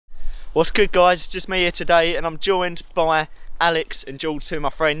What's good, guys? It's just me here today and I'm joined by Alex and George, two of my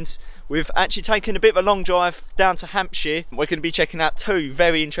friends. We've actually taken a bit of a long drive down to Hampshire. We're going to be checking out two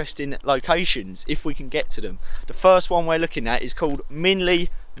very interesting locations if we can get to them. The first one we're looking at is called Minley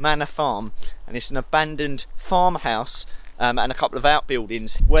Manor Farm, and it's an abandoned farmhouse and a couple of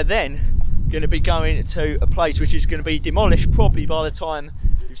outbuildings. We're then going to be going to a place which is going to be demolished probably by the time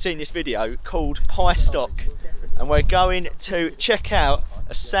you've seen this video, called Pyestock, and we're going to check out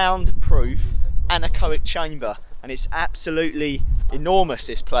a soundproof anechoic chamber, and it's absolutely enormous,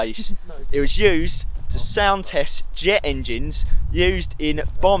 this place. It was used to sound test jet engines used in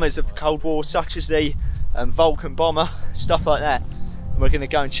bombers of the Cold War, such as the Vulcan bomber, stuff like that. And we're going to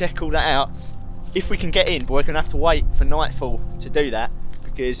go and check all that out if we can get in, but we're going to have to wait for nightfall to do that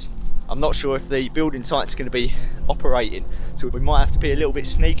because I'm not sure if the building site's going to be operating, so we might have to be a little bit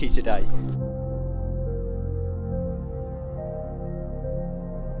sneaky today.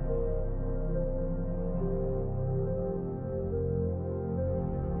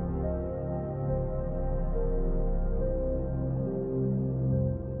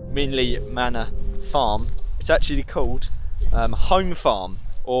 Minley Manor Farm. It's actually called Home Farm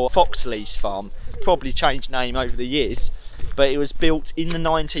or Foxlease Farm. Probably changed name over the years, but it was built in the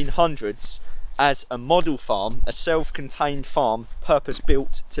 1900s as a model farm, a self-contained farm,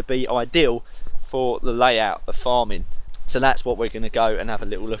 purpose-built to be ideal for the layout of farming. So that's what we're going to go and have a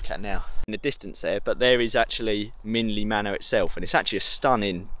little look at now. In the distance there, but there is actually Minley Manor itself, and it's actually a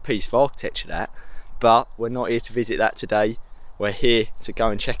stunning piece of architecture, that. But we're not here to visit that today. We're here to go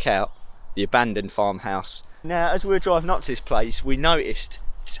and check out the abandoned farmhouse. Now, as we were driving up to this place, we noticed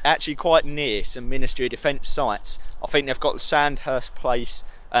it's actually quite near some Ministry of Defence sites. I think they've got the Sandhurst place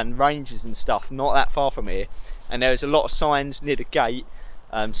and ranges and stuff not that far from here. And there's a lot of signs near the gate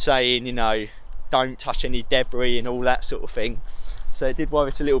saying, you know, don't touch any debris and all that sort of thing. So it did worry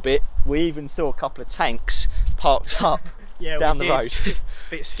us a little bit. We even saw a couple of tanks parked up down the road.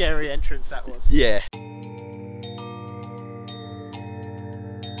 Bit scary entrance that was. Yeah.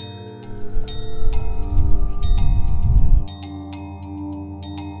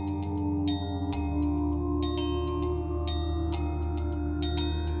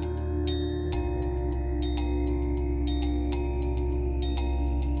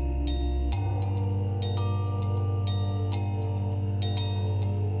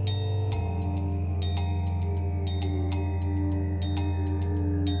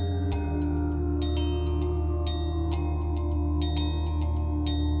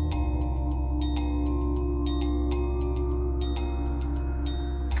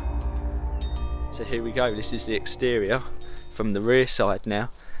 So here we go, this is the exterior from the rear side now.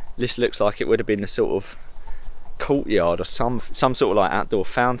 This looks like it would have been a sort of courtyard or some sort of like outdoor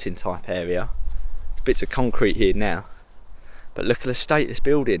fountain type area. Bits of concrete here now. But look at the state of this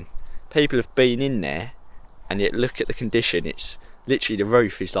building. People have been in there and yet look at the condition. It's literally, the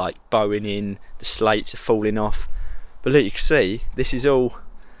roof is like bowing in, the slates are falling off. But look, you can see this is all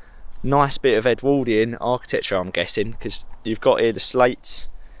nice bit of Edwardian architecture, I'm guessing, because you've got here the slates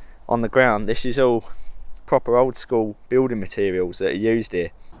on the ground. This is all proper old school building materials that are used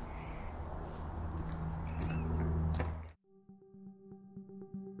here.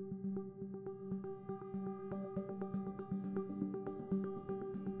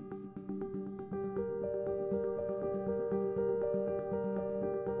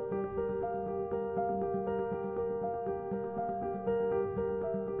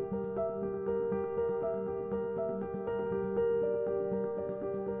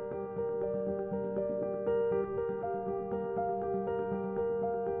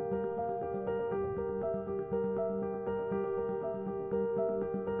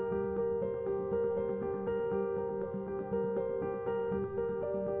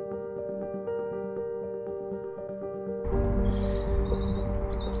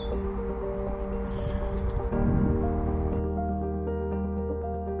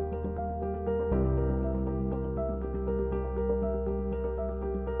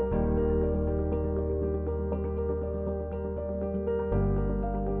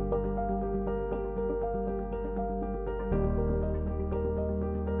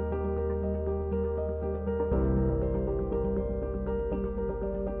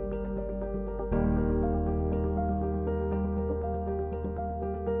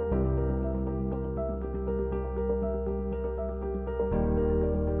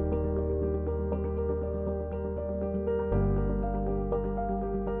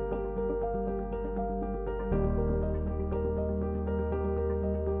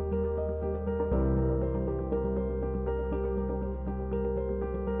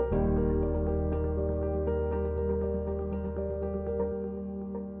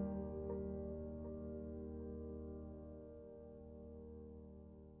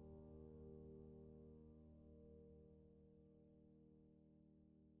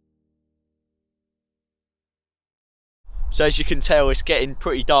 So as you can tell, it's getting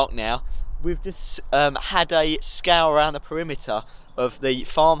pretty dark now. We've just had a scour around the perimeter of the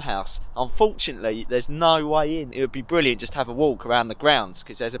farmhouse. Unfortunately, there's no way in. It would be brilliant just to have a walk around the grounds,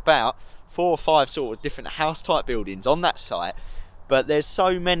 because there's about 4 or 5 sort of different house type buildings on that site. But there's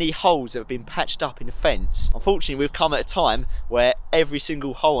so many holes that have been patched up in the fence. Unfortunately, we've come at a time where every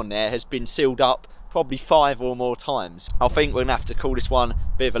single hole on there has been sealed up probably 5 or more times. I think we're gonna have to call this one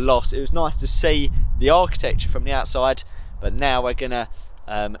a bit of a loss. It was nice to see the architecture from the outside, but now we're gonna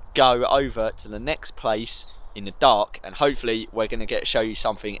go over to the next place in the dark, and hopefully we're going to get to show you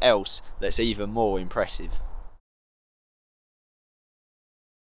something else that's even more impressive.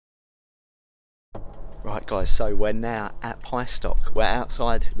 Right guys, so we're now at Pyestock. We're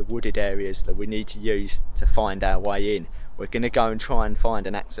outside the wooded areas that we need to use to find our way in. We're going to go and try and find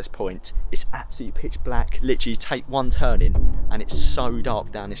an access point. It's absolutely pitch black. Literally take one turning and it's so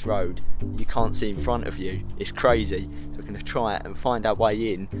dark down this road you can't see in front of you. It's crazy. So we're going to try it and find our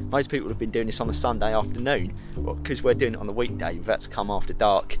way in. Most people have been doing this on a Sunday afternoon, but because we're doing it on a weekday, we've had to come after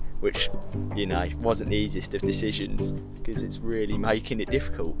dark, which, you know, wasn't the easiest of decisions because it's really making it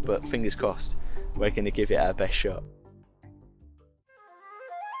difficult. But fingers crossed, we're going to give it our best shot.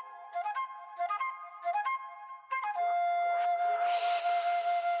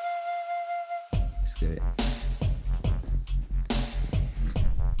 Do it.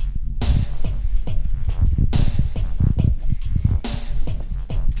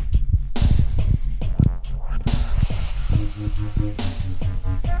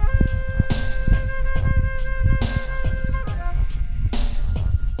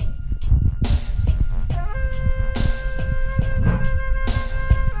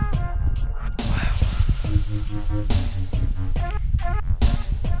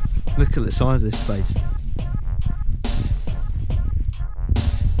 Look at the size of this place.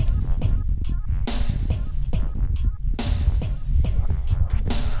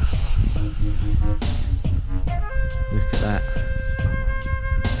 Look at that.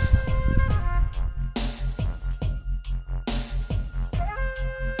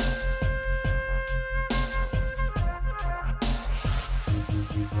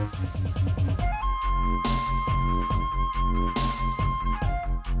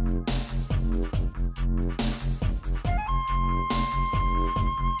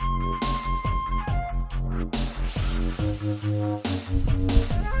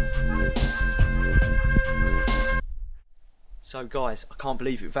 So guys, I can't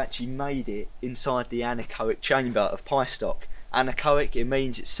believe we've actually made it inside the anechoic chamber of Pyestock. Anechoic, it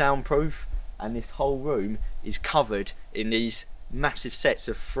means it's soundproof, and this whole room is covered in these massive sets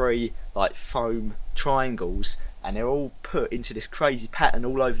of 3 like foam triangles, and they're all put into this crazy pattern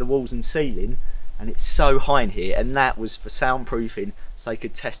all over the walls and ceiling, and it's so high in here, and that was for soundproofing so they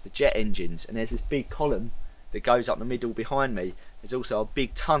could test the jet engines. And there's this big column that goes up the middle behind me. There's also a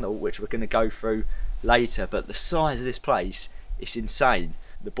big tunnel which we're going to go through later, but the size of this place, it's insane.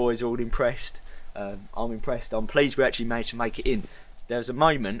 The boys are all impressed. I'm impressed. I'm pleased we actually managed to make it in. There was a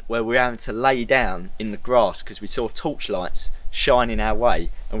moment where we were having to lay down in the grass because we saw torchlights shining our way,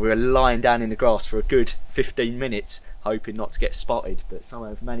 and we were lying down in the grass for a good 15 minutes hoping not to get spotted, but somehow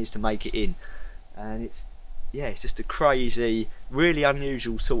we've managed to make it in. And it's just a crazy, really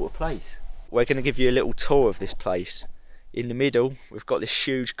unusual sort of place. We're going to give you a little tour of this place. In the middle we've got this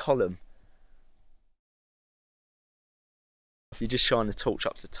huge column. If you just shine the torch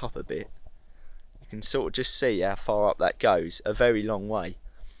up to the top a bit, you can sort of just see how far up that goes, a very long way.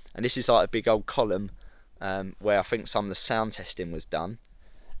 And this is like a big old column where I think some of the sound testing was done.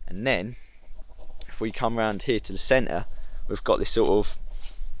 And then if we come around here to the centre, we've got this sort of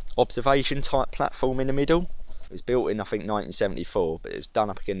observation type platform in the middle. It was built in I think 1974, but it was done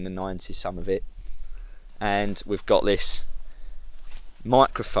up again in the 90s, some of it. And we've got this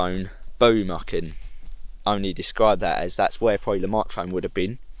microphone boom. I can only describe that as that's where probably the microphone would have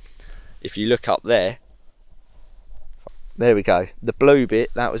been. If you look up there, there we go, the blue bit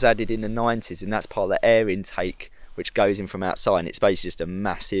that was added in the 90s, and that's part of the air intake which goes in from outside, and it's basically just a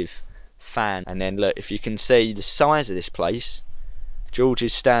massive fan. And then look, if you can see the size of this place, George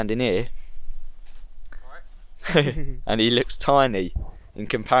is standing here and he looks tiny in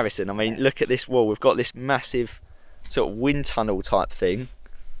comparison. I mean, look at this wall, we've got this massive sort of wind tunnel type thing.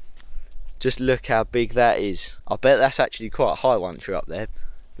 Just look how big that is. I bet that's actually quite high once you're up there.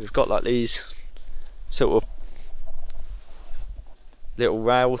 We've got like these sort of little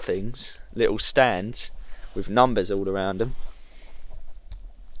rail things, little stands with numbers all around them.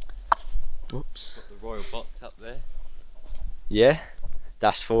 Whoops. Got the royal box up there. Yeah,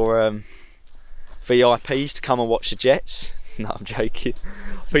 that's for VIPs to come and watch the jets. No, I'm joking.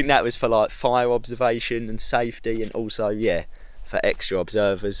 I think that was for like fire observation and safety, and also, yeah, for extra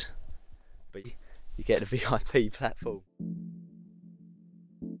observers. But you get the VIP platform.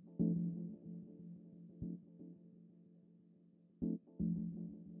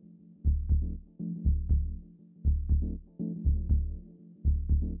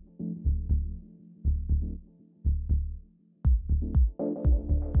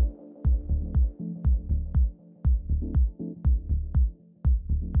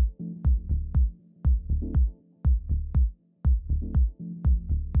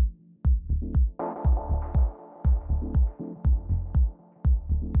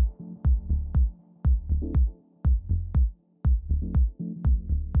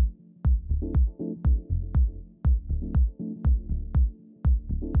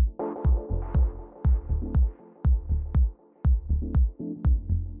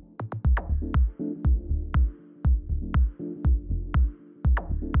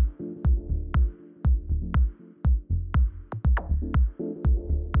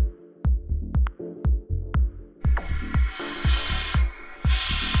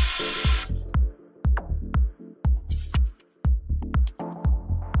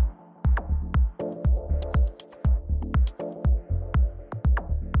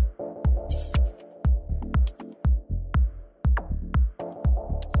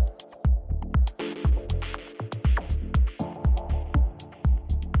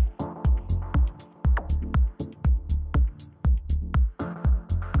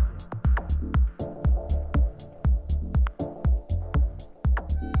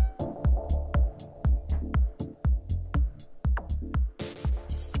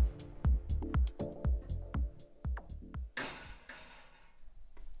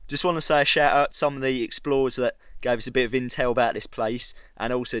 Just want to say a shout out to some of the explorers that gave us a bit of intel about this place,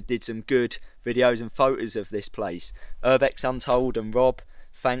 and also did some good videos and photos of this place. Urbex Untold and Rob,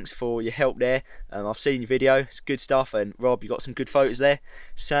 thanks for your help there. I've seen your video, it's good stuff, and Rob, you got some good photos there.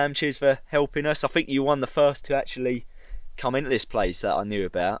 Sam, cheers for helping us. I think you were one of the first to actually come into this place that I knew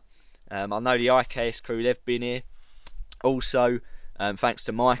about. I know the IKS crew, they've been here. Also, thanks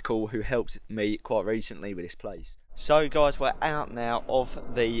to Michael, who helped me quite recently with this place. So guys, we're out now of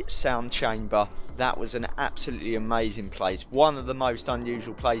the sound chamber. That was an absolutely amazing place. One of the most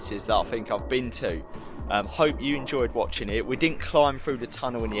unusual places that I think I've been to. Hope you enjoyed watching it. We didn't climb through the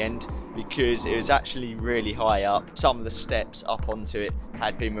tunnel in the end because it was actually really high up. Some of the steps up onto it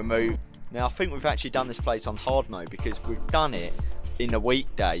had been removed. Now I think we've actually done this place on hard mode because we've done it in a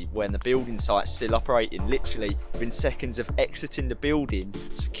weekday when the building site's still operating. Literally within seconds of exiting the building,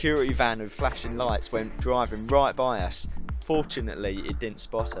 security van with flashing lights went driving right by us. Fortunately it didn't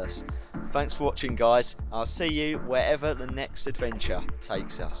spot us. Thanks for watching guys. I'll see you wherever the next adventure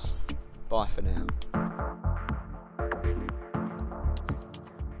takes us. Bye for now.